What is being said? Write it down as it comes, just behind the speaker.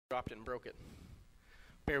Dropped it and broke it.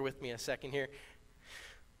 Bear with me a second here.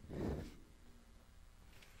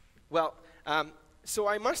 Well, so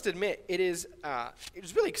I must admit, it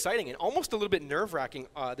was really exciting and almost a little bit nerve-wracking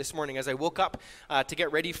this morning as I woke up to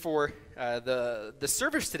get ready for the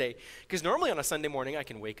service today. Because normally on a Sunday morning I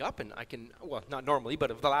can wake up and well, not normally,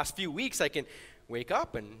 but over the last few weeks I can wake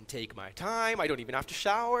up and take my time. I don't even have to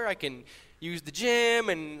shower. I can use the gym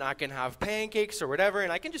and I can have pancakes or whatever,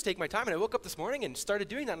 and I can just take my time. And I woke up this morning and started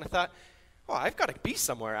doing that, and I thought, well, I've got to be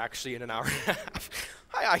somewhere actually in an hour and a half.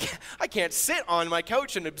 I can't sit on my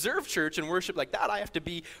couch and observe church and worship like that. I have to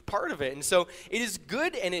be part of it. And so it is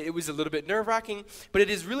good, and it was a little bit nerve-wracking, but it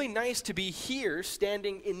is really nice to be here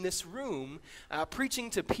standing in this room preaching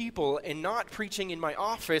to people and not preaching in my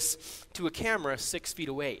office to a camera 6 feet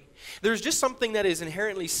away. There's just something that is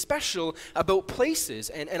inherently special about places,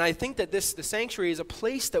 and I think that the sanctuary is a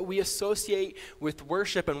place that we associate with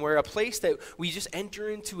worship, and we're a place that we just enter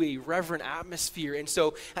into a reverent atmosphere. And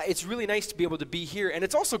so it's really nice to be able to be here. And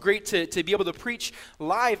it's also great to be able to preach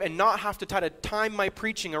live and not have to try to time my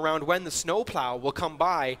preaching around when the snowplow will come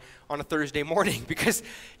by on a Thursday morning, because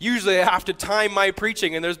usually I have to time my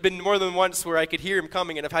preaching, and there's been more than once where I could hear him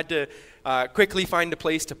coming and I've had to quickly find a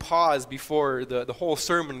place to pause before the whole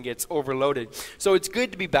sermon gets overloaded. So it's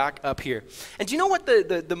good to be back up here. And do you know what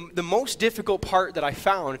the most difficult part that I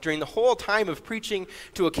found during the whole time of preaching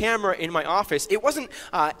to a camera in my office? It wasn't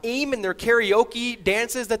AIM and their karaoke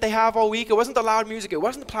dances that they have all week. It wasn't the loud music. It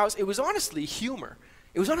wasn't the plows. It was honestly humor.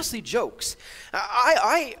 It was honestly jokes.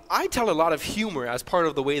 I tell a lot of humor as part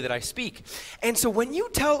of the way that I speak. And so when you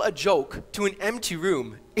tell a joke to an empty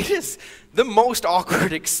room, it is the most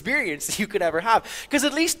awkward experience that you could ever have. Because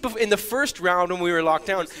at least in the first round when we were locked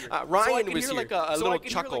down, Ryan was here. Like a little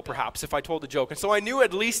chuckle perhaps if I told a joke. And so I knew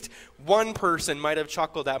at least one person might have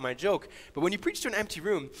chuckled at my joke. But when you preach to an empty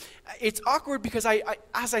room, it's awkward because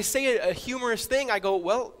as I say a humorous thing, I go,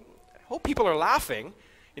 well, I hope people are laughing.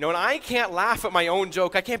 You know, and I can't laugh at my own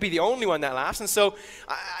joke. I can't be the only one that laughs. And so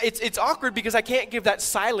it's awkward because I can't give that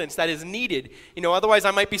silence that is needed. You know, otherwise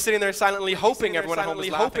I might be sitting there silently hoping everyone at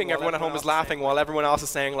home is laughing while everyone else is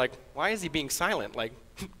saying, like, why is he being silent? Like,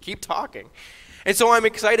 keep talking. And so I'm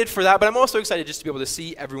excited for that, but I'm also excited just to be able to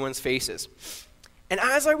see everyone's faces. And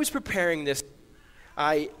as I was preparing this,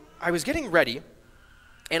 I was getting ready,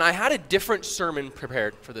 and I had a different sermon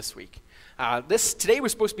prepared for this week. Today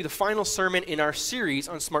was supposed to be the final sermon in our series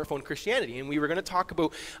on smartphone Christianity, and we were going to talk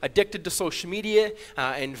about addicted to social media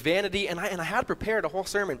and vanity, and I had prepared a whole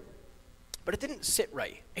sermon, but it didn't sit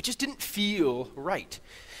right. It just didn't feel right.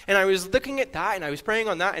 And I was looking at that, and I was praying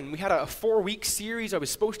on that, and we had a 4-week series I was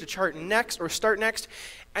supposed to start next,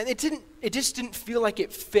 and it just didn't feel like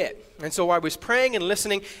it fit. And so I was praying and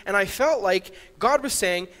listening, and I felt like God was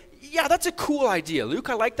saying, yeah, that's a cool idea,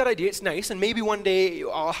 Luke. I like that idea. It's nice, and maybe one day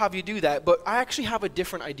I'll have you do that, but I actually have a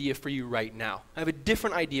different idea for you right now. I have a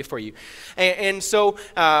different idea for you. And so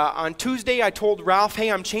on Tuesday, I told Ralph,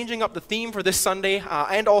 hey, I'm changing up the theme for this Sunday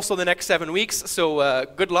and also the next 7 weeks, so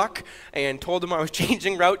good luck, and told him I was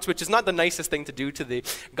changing routes, which is not the nicest thing to do to the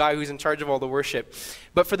guy who's in charge of all the worship.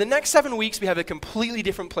 But for the next 7 weeks, we have a completely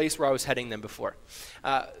different place where I was heading than before.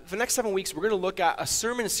 For the next 7 weeks, we're going to look at a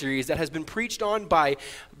sermon series that has been preached on by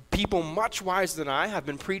people much wiser than I, have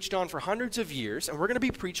been preached on for hundreds of years, and we're going to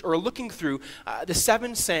be looking through the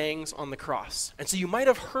 7 sayings on the cross. And so you might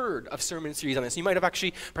have heard of sermon series on this. You might have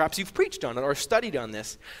perhaps you've preached on it or studied on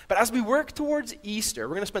this. But as we work towards Easter,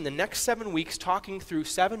 we're going to spend the next 7 weeks talking through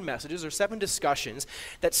 7 messages or 7 discussions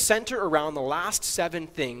that center around the last 7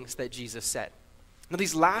 things that Jesus said. Now,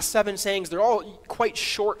 these last 7 sayings, they're all quite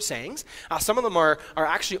short sayings. Some of them are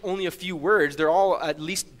actually only a few words. They're all at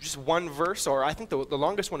least just one verse, or I think the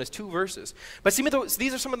longest one is 2 verses. But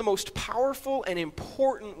these are some of the most powerful and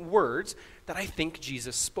important words that I think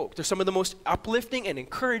Jesus spoke. They're some of the most uplifting and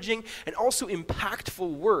encouraging and also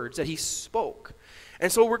impactful words that he spoke. And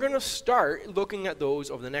so we're going to start looking at those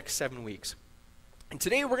over the next 7 weeks. And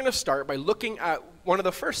today we're going to start by looking at one of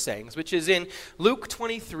the first sayings, which is in Luke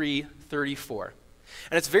 23:34.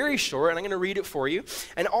 And it's very short, and I'm going to read it for you.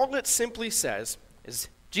 And all it simply says is,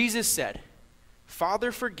 Jesus said,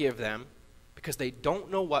 Father, forgive them, because they don't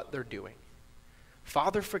know what they're doing.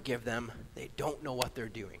 Father, forgive them, they don't know what they're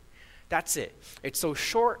doing. That's it. It's so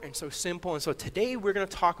short and so simple. And so today we're going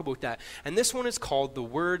to talk about that. And this one is called the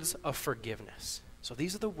words of forgiveness. So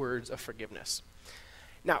these are the words of forgiveness.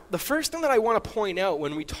 Now, the first thing that I want to point out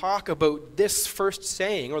when we talk about this first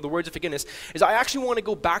saying, or the words of forgiveness, is I actually want to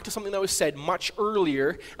go back to something that was said much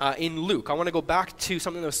earlier in Luke. I want to go back to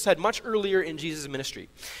something that was said much earlier in Jesus' ministry.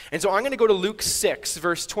 And so I'm going to go to Luke 6,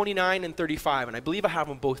 verse 29 and 35, and I believe I have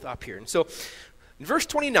them both up here. And so In verse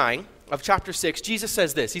 29 of chapter 6, Jesus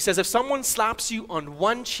says this. He says, if someone slaps you on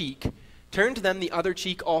one cheek, turn to them the other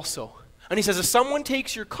cheek also. And he says, if someone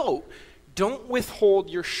takes your coat, don't withhold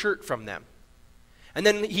your shirt from them. And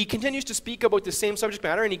then he continues to speak about the same subject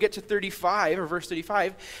matter, and he gets to 35, or verse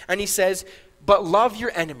 35, and he says, but love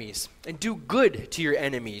your enemies, and do good to your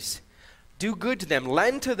enemies. Do good to them,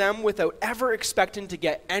 lend to them without ever expecting to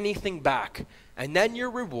get anything back, and then your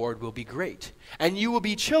reward will be great. And you will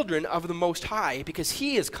be children of the Most High, because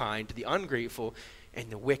he is kind to the ungrateful and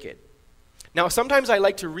the wicked. Now, sometimes I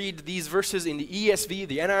like to read these verses in the ESV,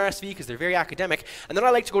 the NRSV, because they're very academic, and then I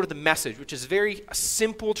like to go to the Message, which is a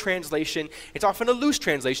simple translation. It's often a loose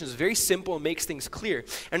translation. It's very simple and makes things clear.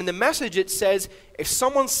 And in the Message, it says, if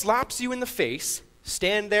someone slaps you in the face,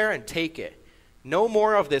 stand there and take it. No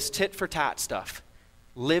more of this tit-for-tat stuff.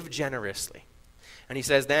 Live generously. And he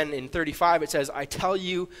says then in 35, it says, I tell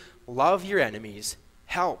you, love your enemies,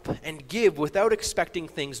 help, and give without expecting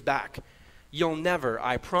things back. You'll never,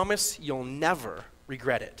 I promise, you'll never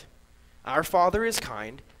regret it. Our Father is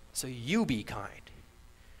kind, so you be kind.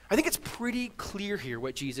 I think it's pretty clear here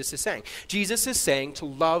what Jesus is saying. Jesus is saying to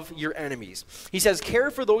love your enemies. He says,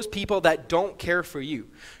 care for those people that don't care for you.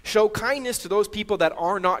 Show kindness to those people that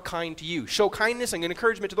are not kind to you. Show kindness and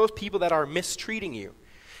encouragement to those people that are mistreating you.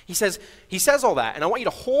 He says all that, and I want you to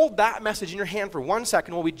hold that message in your hand for 1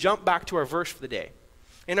 second while we jump back to our verse for the day.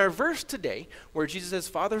 In our verse today, where Jesus says,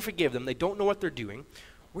 Father, forgive them, they don't know what they're doing,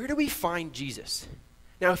 where do we find Jesus?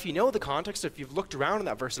 Now, if you know the context, if you've looked around in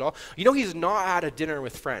that verse at all, you know he's not at a dinner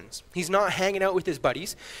with friends. He's not hanging out with his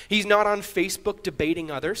buddies. He's not on Facebook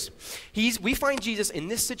debating others. We find Jesus in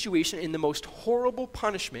this situation in the most horrible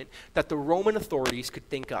punishment that the Roman authorities could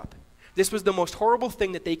think up. This was the most horrible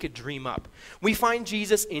thing that they could dream up. We find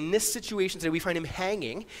Jesus in this situation today. We find him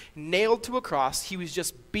hanging, nailed to a cross. He was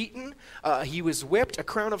just beaten. He was whipped. A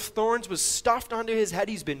crown of thorns was stuffed onto his head.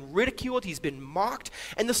 He's been ridiculed. He's been mocked.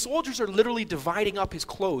 And the soldiers are literally dividing up his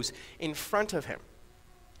clothes in front of him.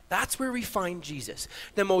 That's where we find Jesus,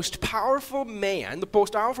 the most powerful man, the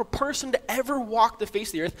most powerful person to ever walk the face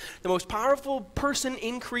of the earth, the most powerful person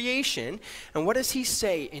in creation. And what does he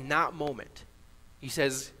say in that moment? He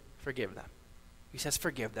says, forgive them. He says,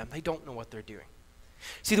 forgive them. They don't know what they're doing.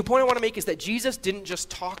 See, the point I want to make is that Jesus didn't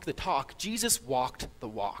just talk the talk. Jesus walked the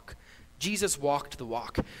walk. Jesus walked the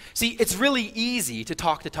walk. See, it's really easy to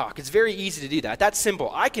talk the talk. It's very easy to do that. That's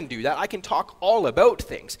simple. I can do that. I can talk all about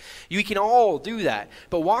things. You can all do that.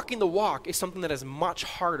 But walking the walk is something that is much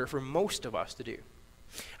harder for most of us to do.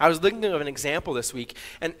 I was thinking of an example this week,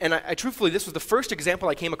 and I truthfully, this was the first example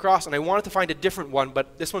I came across, and I wanted to find a different one,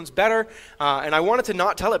 but this one's better, and I wanted to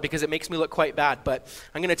not tell it because it makes me look quite bad, but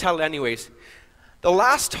I'm going to tell it anyways. The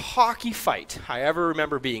last hockey fight I ever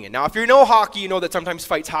remember being in. Now, if you know hockey, you know that sometimes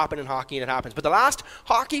fights happen in hockey, and it happens, but the last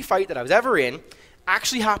hockey fight that I was ever in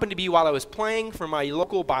actually happened to be while I was playing for my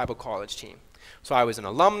local Bible college team. So I was an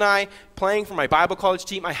alumni playing for my Bible college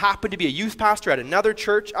team. I happened to be a youth pastor at another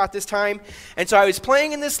church at this time. And so I was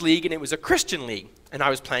playing in this league, and it was a Christian league. And I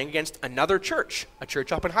was playing against another church, a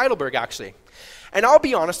church up in Heidelberg, actually. And I'll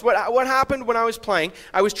be honest, what happened when I was playing,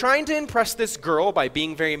 I was trying to impress this girl by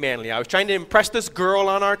being very manly. I was trying to impress this girl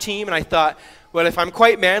on our team, and I thought, well, if I'm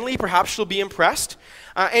quite manly, perhaps she'll be impressed.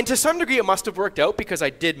 And to some degree, it must have worked out because I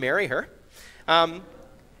did marry her.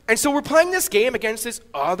 And so we're playing this game against this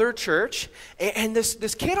other church, and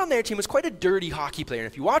this kid on their team was quite a dirty hockey player.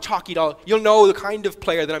 And if you watch hockey at all, you'll know the kind of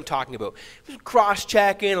player that I'm talking about.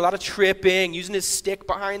 Cross-checking, a lot of tripping, using his stick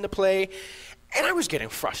behind the play. And I was getting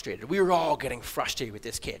frustrated. We were all getting frustrated with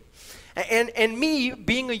this kid. And me,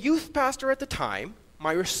 being a youth pastor at the time,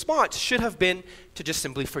 my response should have been to just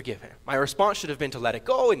simply forgive him. My response should have been to let it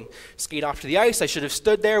go and skate off to the ice. I should have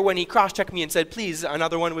stood there when he cross-checked me and said, please,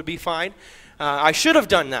 another one would be fine. I should have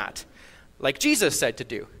done that, like Jesus said to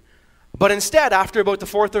do. But instead, after about the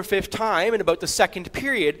fourth or fifth time, and about the second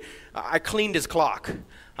period, I cleaned his clock.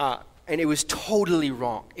 And it was totally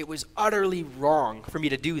wrong. It was utterly wrong for me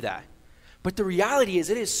to do that. But the reality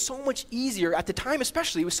is, it is so much easier, at the time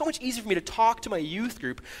especially, it was so much easier for me to talk to my youth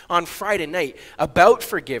group on Friday night about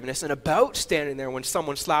forgiveness and about standing there when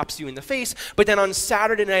someone slaps you in the face. But then on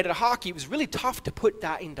Saturday night at hockey, it was really tough to put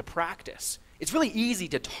that into practice. It's really easy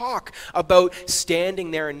to talk about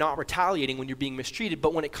standing there and not retaliating when you're being mistreated,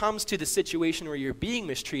 but when it comes to the situation where you're being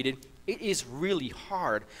mistreated, it is really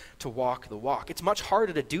hard to walk the walk. It's much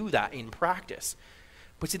harder to do that in practice.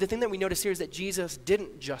 But see, the thing that we notice here is that Jesus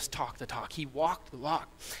didn't just talk the talk, he walked the walk.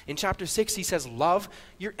 In chapter 6, he says, love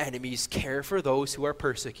your enemies, care for those who are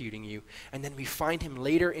persecuting you. And then we find him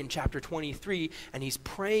later in chapter 23, and he's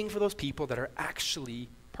praying for those people that are actually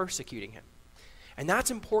persecuting him. And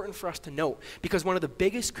that's important for us to note, because one of the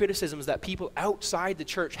biggest criticisms that people outside the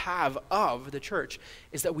church have of the church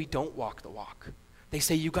is that we don't walk the walk. They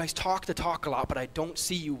say, you guys talk the talk a lot, but I don't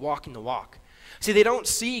see you walking the walk. See, they don't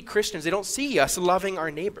see Christians, they don't see us loving our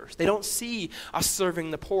neighbors. They don't see us serving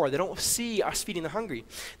the poor. They don't see us feeding the hungry.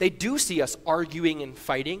 They do see us arguing and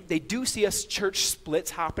fighting. They do see us church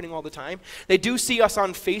splits happening all the time. They do see us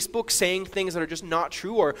on Facebook saying things that are just not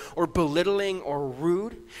true or belittling or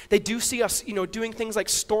rude. They do see us, doing things like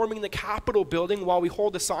storming the Capitol building while we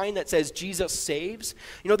hold a sign that says Jesus saves.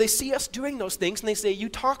 They see us doing those things and they say, you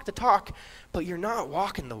talk the talk, but you're not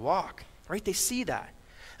walking the walk, right? They see that.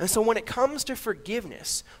 And so when it comes to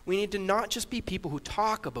forgiveness, we need to not just be people who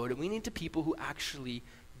talk about it, we need to be people who actually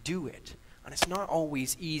do it. And it's not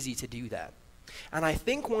always easy to do that. And I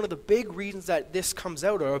think one of the big reasons that this comes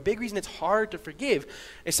out, or a big reason it's hard to forgive,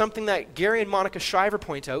 is something that Gary and Monica Shriver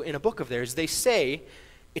point out in a book of theirs. They say,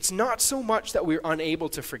 it's not so much that we're unable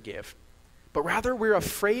to forgive, but rather we're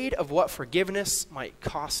afraid of what forgiveness might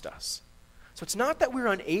cost us. So it's not that we're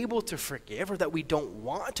unable to forgive or that we don't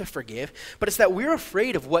want to forgive, but it's that we're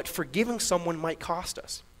afraid of what forgiving someone might cost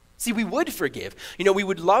us. See, we would forgive. We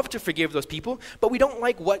would love to forgive those people, but we don't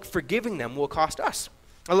like what forgiving them will cost us.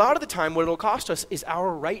 A lot of the time, what it'll cost us is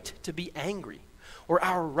our right to be angry, or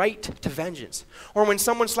our right to vengeance. Or when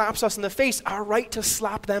someone slaps us in the face, our right to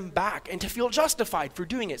slap them back and to feel justified for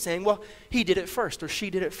doing it, saying, well, he did it first or she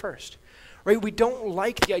did it first. Right? We don't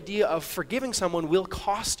like the idea of forgiving someone will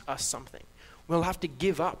cost us something. We'll have to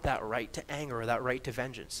give up that right to anger or that right to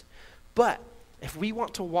vengeance. But if we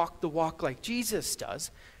want to walk the walk like Jesus does,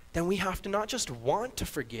 then we have to not just want to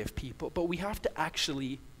forgive people, but we have to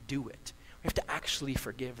actually do it. We have to actually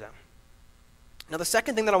forgive them. Now, the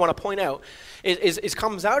second thing that I want to point out is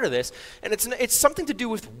comes out of this, and it's something to do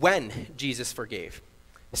with when Jesus forgave.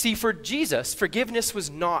 See, for Jesus, forgiveness was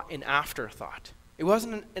not an afterthought. It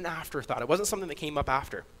wasn't an afterthought. It wasn't something that came up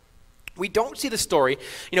after. We don't see the story.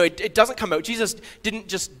 It doesn't come out. Jesus didn't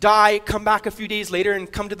just die, come back a few days later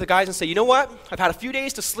and come to the guys and say, you know what? I've had a few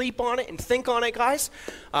days to sleep on it and think on it, guys.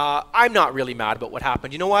 I'm not really mad about what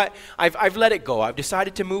happened. You know what? I've let it go. I've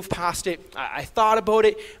decided to move past it. I thought about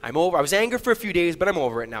it. I'm over. I was angry for a few days, but I'm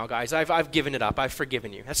over it now, guys. I've given it up. I've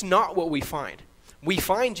forgiven you. That's not what we find. We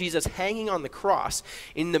find Jesus hanging on the cross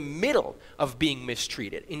in the middle of being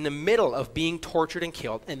mistreated, in the middle of being tortured and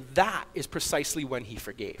killed, and that is precisely when he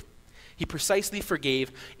forgave. He precisely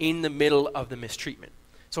forgave in the middle of the mistreatment.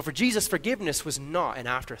 So for Jesus, forgiveness was not an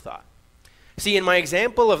afterthought. See, in my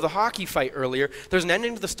example of the hockey fight earlier, there's an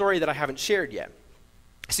ending to the story that I haven't shared yet.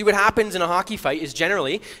 See, what happens in a hockey fight is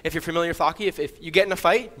generally, if you're familiar with hockey, if you get in a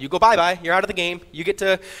fight, you go bye-bye, you're out of the game, you get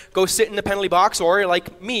to go sit in the penalty box, or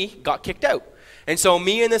like me, got kicked out. And so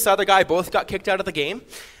me and this other guy both got kicked out of the game,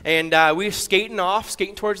 and we were skating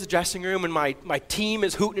towards the dressing room, and my team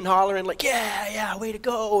is hooting and hollering like, yeah, way to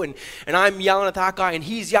go, and I'm yelling at that guy, and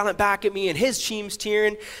he's yelling back at me, and his team's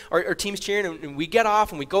cheering, and we get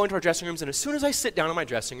off, and we go into our dressing rooms, and as soon as I sit down in my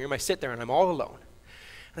dressing room, I sit there, and I'm all alone.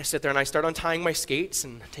 And I sit there and I start untying my skates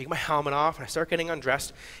and take my helmet off and I start getting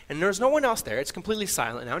undressed. And there's no one else there. It's completely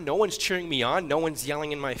silent now. No one's cheering me on. No one's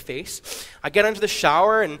yelling in my face. I get into the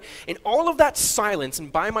shower and in all of that silence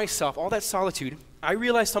and by myself, all that solitude, I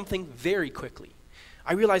realized something very quickly.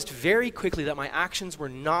 I realized very quickly that my actions were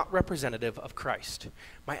not representative of Christ.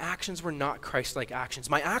 My actions were not Christ-like actions.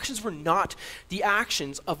 My actions were not the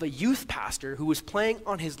actions of a youth pastor who was playing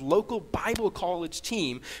on his local Bible college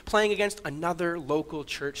team, playing against another local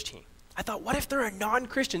church team. I thought, what if there are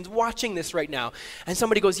non-Christians watching this right now? And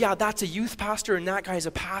somebody goes, yeah, that's a youth pastor and that guy's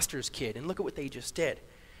a pastor's kid. And look at what they just did.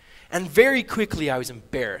 And very quickly, I was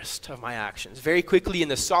embarrassed of my actions. Very quickly, in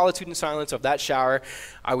the solitude and silence of that shower,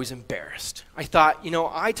 I was embarrassed. I thought,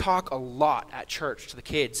 I talk a lot at church to the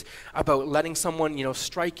kids about letting someone,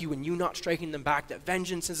 strike you and you not striking them back, that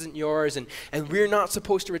vengeance isn't yours, and we're not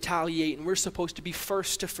supposed to retaliate, and we're supposed to be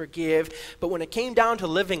first to forgive. But when it came down to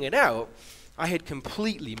living it out, I had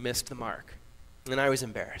completely missed the mark, and I was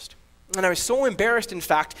embarrassed. And I was so embarrassed, in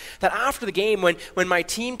fact, that after the game, when my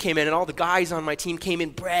team came in and all the guys on my team came in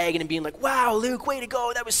bragging and being like, wow, Luke, way to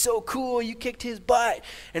go, that was so cool, you kicked his butt,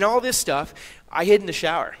 and all this stuff, I hid in the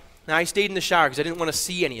shower. And I stayed in the shower because I didn't want to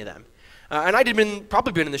see any of them. And I'd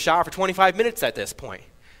probably been in the shower for 25 minutes at this point.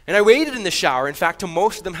 And I waited in the shower, in fact, till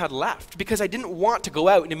most of them had left because I didn't want to go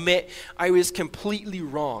out and admit I was completely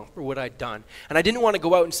wrong for what I'd done. And I didn't want to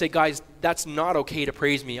go out and say, guys, that's not okay to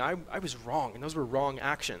praise me. I was wrong, and those were wrong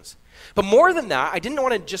actions. But more than that, I didn't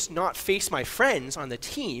want to just not face my friends on the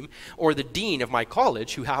team or the dean of my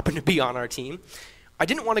college who happened to be on our team. I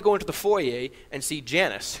didn't want to go into the foyer and see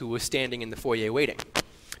Janice, who was standing in the foyer waiting,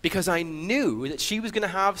 because I knew that she was going to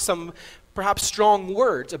have some perhaps strong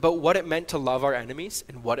words about what it meant to love our enemies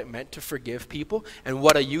and what it meant to forgive people and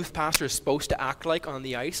what a youth pastor is supposed to act like on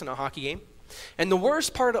the ice in a hockey game. And the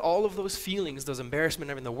worst part of all of those feelings, those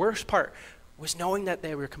embarrassment, and the worst part was knowing that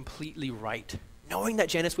they were completely right. Knowing that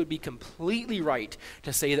Janice would be completely right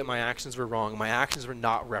to say that my actions were wrong, my actions were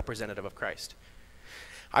not representative of Christ.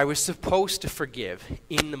 I was supposed to forgive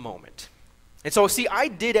in the moment. And so, see, I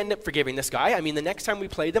did end up forgiving this guy. I mean, the next time we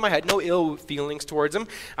played them, I had no ill feelings towards him.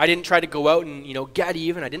 I didn't try to go out and, get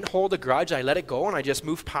even. I didn't hold a grudge. I let it go, and I just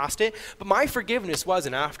moved past it. But my forgiveness was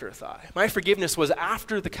an afterthought. My forgiveness was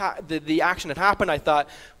after the action had happened. I thought,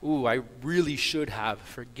 ooh, I really should have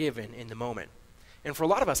forgiven in the moment. And for a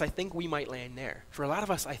lot of us, I think we might land there. For a lot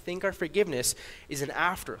of us, I think our forgiveness is an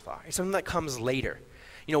afterthought. It's something that comes later.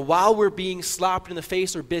 While we're being slapped in the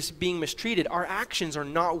face or being mistreated, our actions are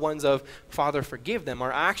not ones of, Father, forgive them.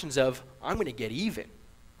 Our actions of, I'm going to get even,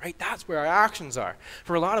 right? That's where our actions are.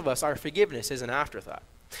 For a lot of us, our forgiveness is an afterthought.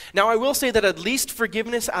 Now, I will say that at least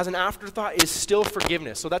forgiveness as an afterthought is still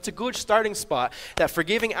forgiveness. So that's a good starting spot, that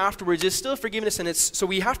forgiving afterwards is still forgiveness, and so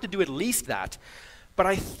we have to do at least that. But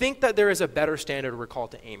I think that there is a better standard we're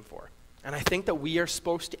called to aim for. And I think that we are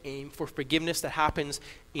supposed to aim for forgiveness that happens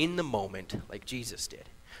in the moment, like Jesus did.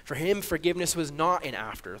 For him, forgiveness was not an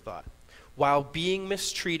afterthought. While being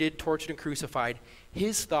mistreated, tortured, and crucified,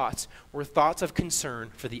 his thoughts were thoughts of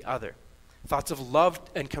concern for the other, thoughts of love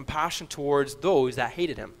and compassion towards those that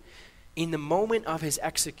hated him. In the moment of his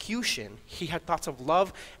execution, he had thoughts of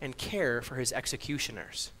love and care for his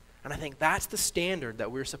executioners. And I think that's the standard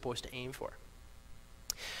that we're supposed to aim for.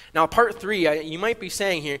 Now, part 3, you might be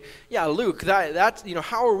saying here, yeah, Luke, that's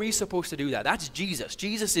how are we supposed to do that? That's Jesus.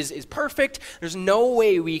 Jesus is perfect. There's no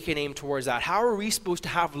way we can aim towards that. How are we supposed to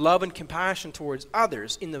have love and compassion towards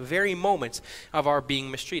others in the very moments of our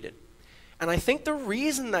being mistreated? And I think the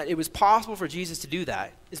reason that it was possible for Jesus to do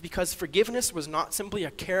that is because forgiveness was not simply a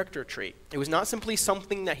character trait. It was not simply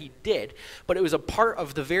something that he did, but it was a part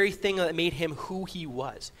of the very thing that made him who he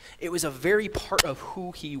was. It was a very part of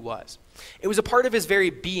who he was. It was a part of his very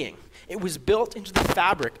being. It was built into the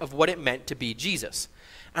fabric of what it meant to be Jesus.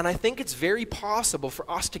 And I think it's very possible for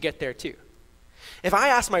us to get there too. If I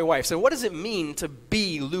ask my wife, so what does it mean to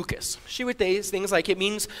be Lucas? She would say things like it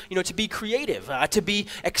means, to be creative, to be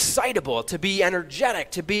excitable, to be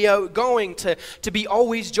energetic, to be outgoing, to be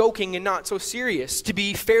always joking and not so serious, to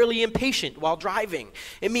be fairly impatient while driving.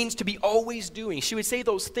 It means to be always doing. She would say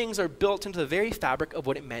those things are built into the very fabric of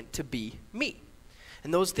what it meant to be me.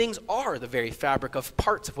 And those things are the very fabric of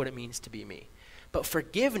parts of what it means to be me. But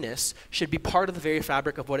forgiveness should be part of the very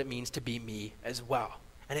fabric of what it means to be me as well.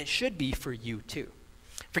 And it should be for you too.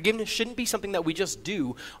 Forgiveness shouldn't be something that we just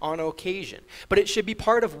do on occasion, but it should be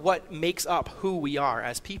part of what makes up who we are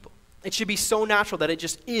as people. It should be so natural that it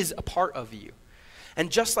just is a part of you. And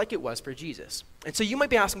just like it was for Jesus. And so you might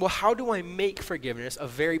be asking, well, how do I make forgiveness a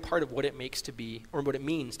very part of what it makes to be, or what it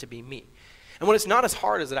means to be me? And well, it's not as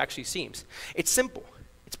hard as it actually seems. It's simple.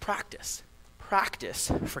 It's practice. Practice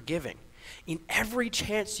forgiving. In every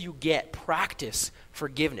chance you get, practice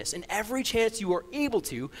forgiveness. In every chance you are able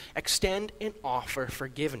to, extend and offer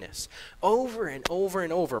forgiveness. Over and over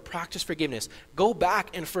and over, practice forgiveness. Go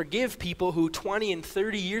back and forgive people who 20 and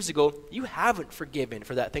 30 years ago you haven't forgiven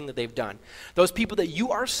for that thing that they've done. Those people that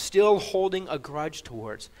you are still holding a grudge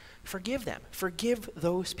towards. Forgive them. Forgive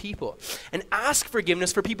those people. And ask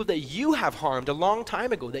forgiveness for people that you have harmed a long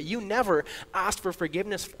time ago, that you never asked for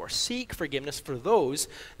forgiveness for. Seek forgiveness for those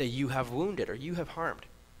that you have wounded or you have harmed.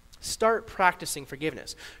 Start practicing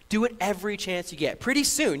forgiveness. Do it every chance you get. Pretty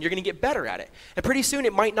soon, you're going to get better at it. And pretty soon,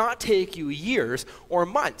 it might not take you years or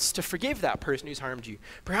months to forgive that person who's harmed you.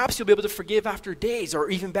 Perhaps you'll be able to forgive after days,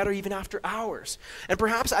 or even better, even after hours. And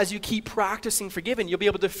perhaps as you keep practicing forgiving, you'll be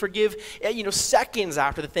able to forgive, seconds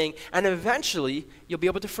after the thing, and eventually, you'll be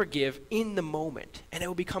able to forgive in the moment. And it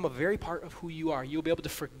will become a very part of who you are. You'll be able to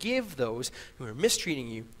forgive those who are mistreating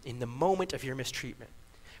you in the moment of your mistreatment.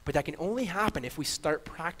 But that can only happen if we start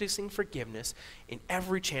practicing forgiveness in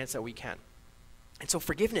every chance that we can. And so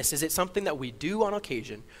forgiveness, is it something that we do on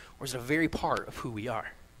occasion, or is it a very part of who we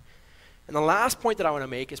are? And the last point that I want to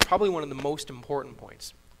make is probably one of the most important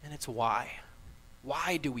points, and it's why.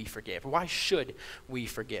 Why do we forgive? Why should we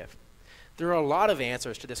forgive? There are a lot of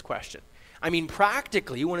answers to this question. I mean,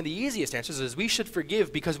 practically, one of the easiest answers is we should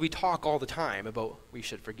forgive because we talk all the time about we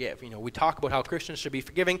should forgive. We talk about how Christians should be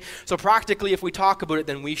forgiving. So practically, if we talk about it,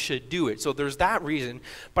 then we should do it. So there's that reason.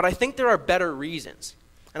 But I think there are better reasons.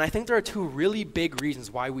 And I think there are two really big reasons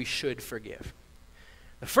why we should forgive.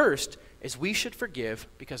 The first is we should forgive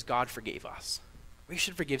because God forgave us. We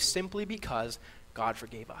should forgive simply because God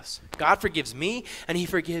forgave us. God forgives me, and he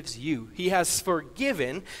forgives you. He has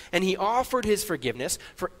forgiven, and he offered his forgiveness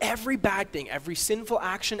for every bad thing, every sinful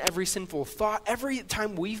action, every sinful thought, every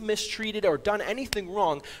time we've mistreated or done anything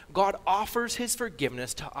wrong. God offers his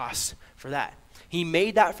forgiveness to us for that. He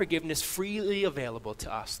made that forgiveness freely available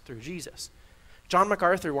to us through Jesus. John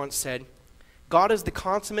MacArthur once said, God is the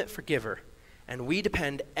consummate forgiver, and we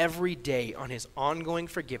depend every day on his ongoing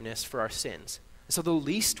forgiveness for our sins. So the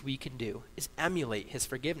least we can do is emulate his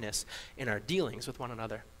forgiveness in our dealings with one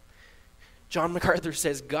another. John MacArthur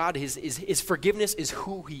says God, his forgiveness is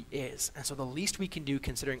who he is. And so the least we can do,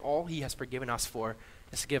 considering all he has forgiven us for,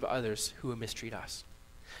 is to give others who mistreat us.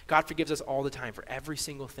 God forgives us all the time for every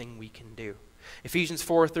single thing we can do. Ephesians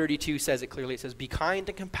 4:32 says it clearly. It says, be kind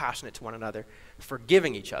and compassionate to one another,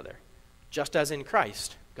 forgiving each other, just as in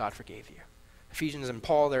Christ God forgave you. Ephesians and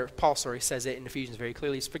Paul says it in Ephesians very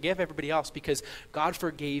clearly. It's forgive everybody else because God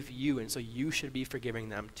forgave you, and so you should be forgiving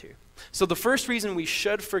them too. So the first reason we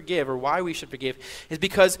should forgive, or why we should forgive, is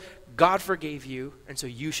because God forgave you, and so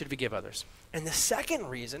you should forgive others. And the second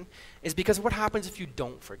reason is because what happens if you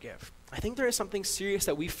don't forgive? I think there is something serious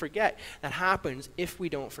that we forget that happens if we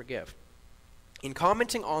don't forgive. In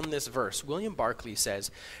commenting on this verse, William Barclay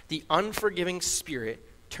says, the unforgiving spirit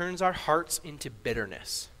turns our hearts into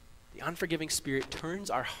bitterness. The unforgiving spirit turns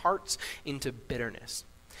our hearts into bitterness.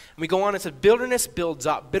 And we go on and said, bitterness builds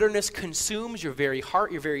up. Bitterness consumes your very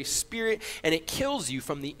heart, your very spirit, and it kills you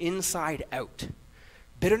from the inside out.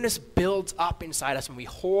 Bitterness builds up inside us when we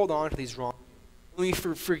hold on to these wrongs. When we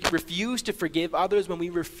refuse to forgive others, when we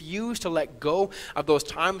refuse to let go of those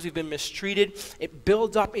times we've been mistreated, it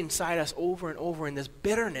builds up inside us over and over, and this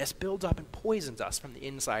bitterness builds up and poisons us from the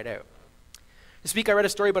inside out. This week I read a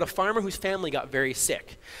story about a farmer whose family got very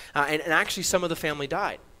sick, and actually some of the family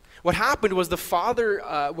died. What happened was the father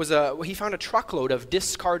he found a truckload of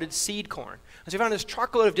discarded seed corn. And so he found this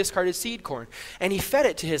truckload of discarded seed corn, and he fed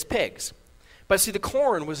it to his pigs. But see, the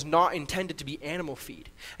corn was not intended to be animal feed.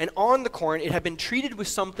 And on the corn, it had been treated with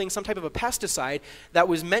some type of a pesticide that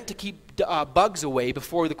was meant to keep bugs away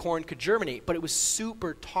before the corn could germinate, but it was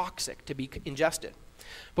super toxic to be ingested.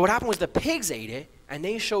 But what happened was the pigs ate it, and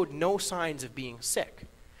they showed no signs of being sick.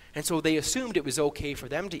 And so they assumed it was okay for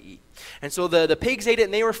them to eat. And so the pigs ate it,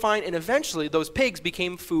 and they were fine, and eventually those pigs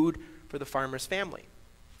became food for the farmer's family.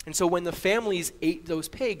 And so when the families ate those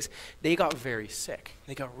pigs, they got very sick.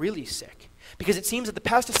 They got really sick. Because it seems that the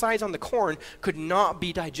pesticides on the corn could not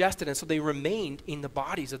be digested, and so they remained in the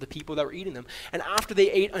bodies of the people that were eating them. And after they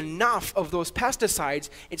ate enough of those pesticides,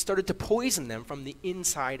 it started to poison them from the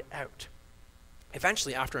inside out.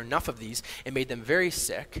 Eventually, after enough of these, it made them very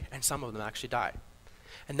sick, and some of them actually died.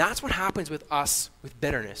 And that's what happens with us with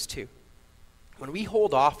bitterness too. When we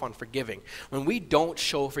hold off on forgiving, when we don't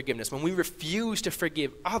show forgiveness, when we refuse to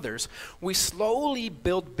forgive others, we slowly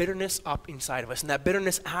build bitterness up inside of us. And that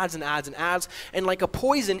bitterness adds and adds and adds. And like a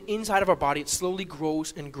poison inside of our body, it slowly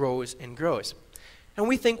grows and grows and grows. And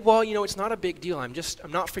we think, well, it's not a big deal. I'm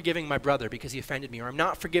not forgiving my brother because he offended me, or I'm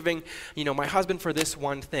not forgiving, my husband for this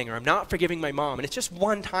one thing, or I'm not forgiving my mom. And it's just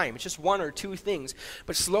one time. It's just one or two things.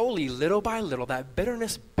 But slowly, little by little, that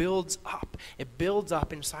bitterness builds up. It builds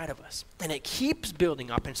up inside of us. And it keeps building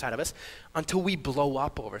up inside of us until we blow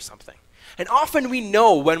up over something. And often we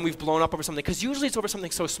know when we've blown up over something, because usually it's over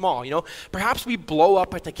something so small, Perhaps we blow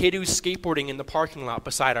up at the kid who's skateboarding in the parking lot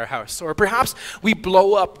beside our house. Or perhaps we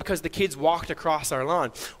blow up because the kids walked across our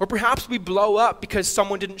lawn. Or perhaps we blow up because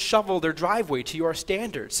someone didn't shovel their driveway to your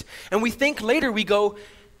standards. And we think later, we go,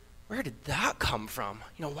 where did that come from?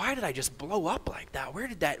 Why did I just blow up like that? Where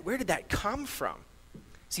did that come from?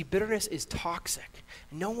 See, bitterness is toxic.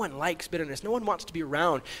 No one likes bitterness. No one wants to be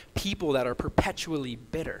around people that are perpetually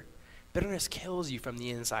bitter. Bitterness kills you from the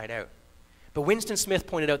inside out. But Winston Smith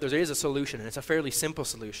pointed out there is a solution, and it's a fairly simple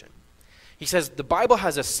solution. He says the Bible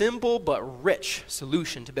has a simple but rich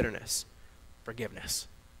solution to bitterness: forgiveness.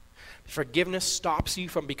 Forgiveness stops you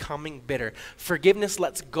from becoming bitter. Forgiveness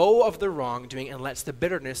lets go of the wrongdoing and lets the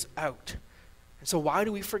bitterness out. And so why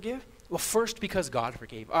do we forgive? Well, first, because God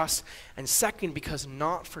forgave us, and second, because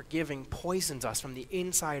not forgiving poisons us from the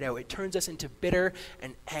inside out. It turns us into bitter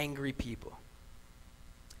and angry people.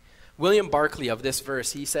 William Barclay, of this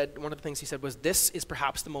verse, he said, one of the things he said was, this is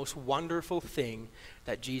perhaps the most wonderful thing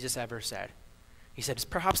that Jesus ever said. He said, it's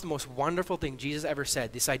perhaps the most wonderful thing Jesus ever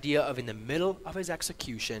said, this idea of in the middle of his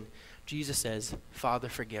execution, Jesus says, Father,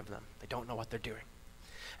 forgive them. They don't know what they're doing.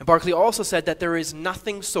 And Barclay also said that there is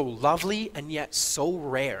nothing so lovely and yet so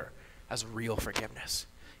rare as real forgiveness.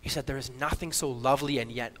 He said there is nothing so lovely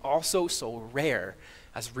and yet also so rare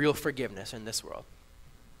as real forgiveness in this world.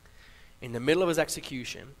 In the middle of his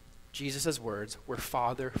execution, Jesus' words were,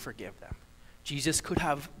 Father, forgive them. Jesus could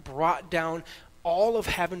have brought down all of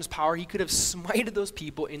heaven's power. He could have smited those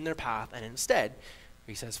people in their path, and instead,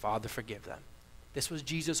 he says, Father, forgive them. This was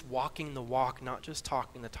Jesus walking the walk, not just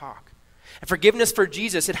talking the talk. And forgiveness for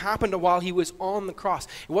Jesus, it happened while he was on the cross.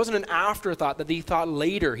 It wasn't an afterthought that he thought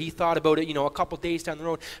later. He thought about it, a couple days down the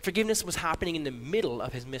road. Forgiveness was happening in the middle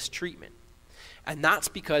of his mistreatment. And that's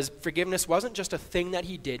because forgiveness wasn't just a thing that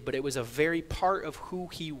he did, but it was a very part of who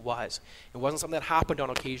he was. It wasn't something that happened on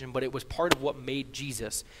occasion, but it was part of what made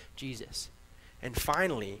Jesus, Jesus. And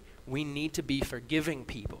finally, we need to be forgiving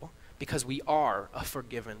people because we are a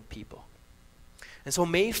forgiven people. And so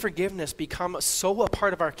may forgiveness become so a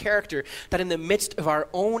part of our character that in the midst of our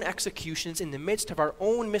own executions, in the midst of our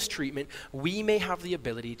own mistreatment, we may have the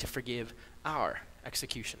ability to forgive our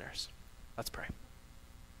executioners. Let's pray.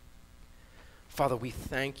 Father, we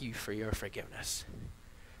thank you for your forgiveness.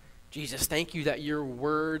 Jesus, thank you that your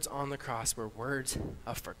words on the cross were words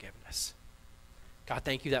of forgiveness. God,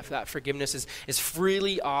 thank you that forgiveness is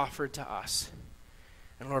freely offered to us.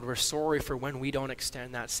 And Lord, we're sorry for when we don't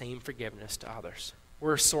extend that same forgiveness to others.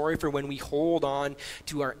 We're sorry for when we hold on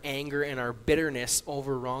to our anger and our bitterness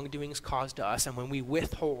over wrongdoings caused to us, and when we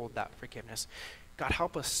withhold that forgiveness. God,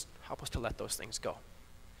 help us to let those things go.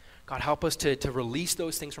 God, help us to release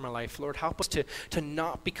those things from our life. Lord, help us to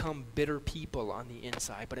not become bitter people on the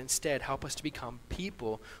inside, but instead help us to become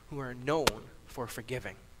people who are known for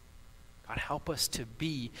forgiving. God, help us to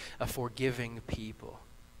be a forgiving people.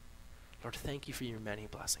 Lord, thank you for your many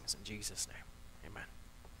blessings. In Jesus' name, amen.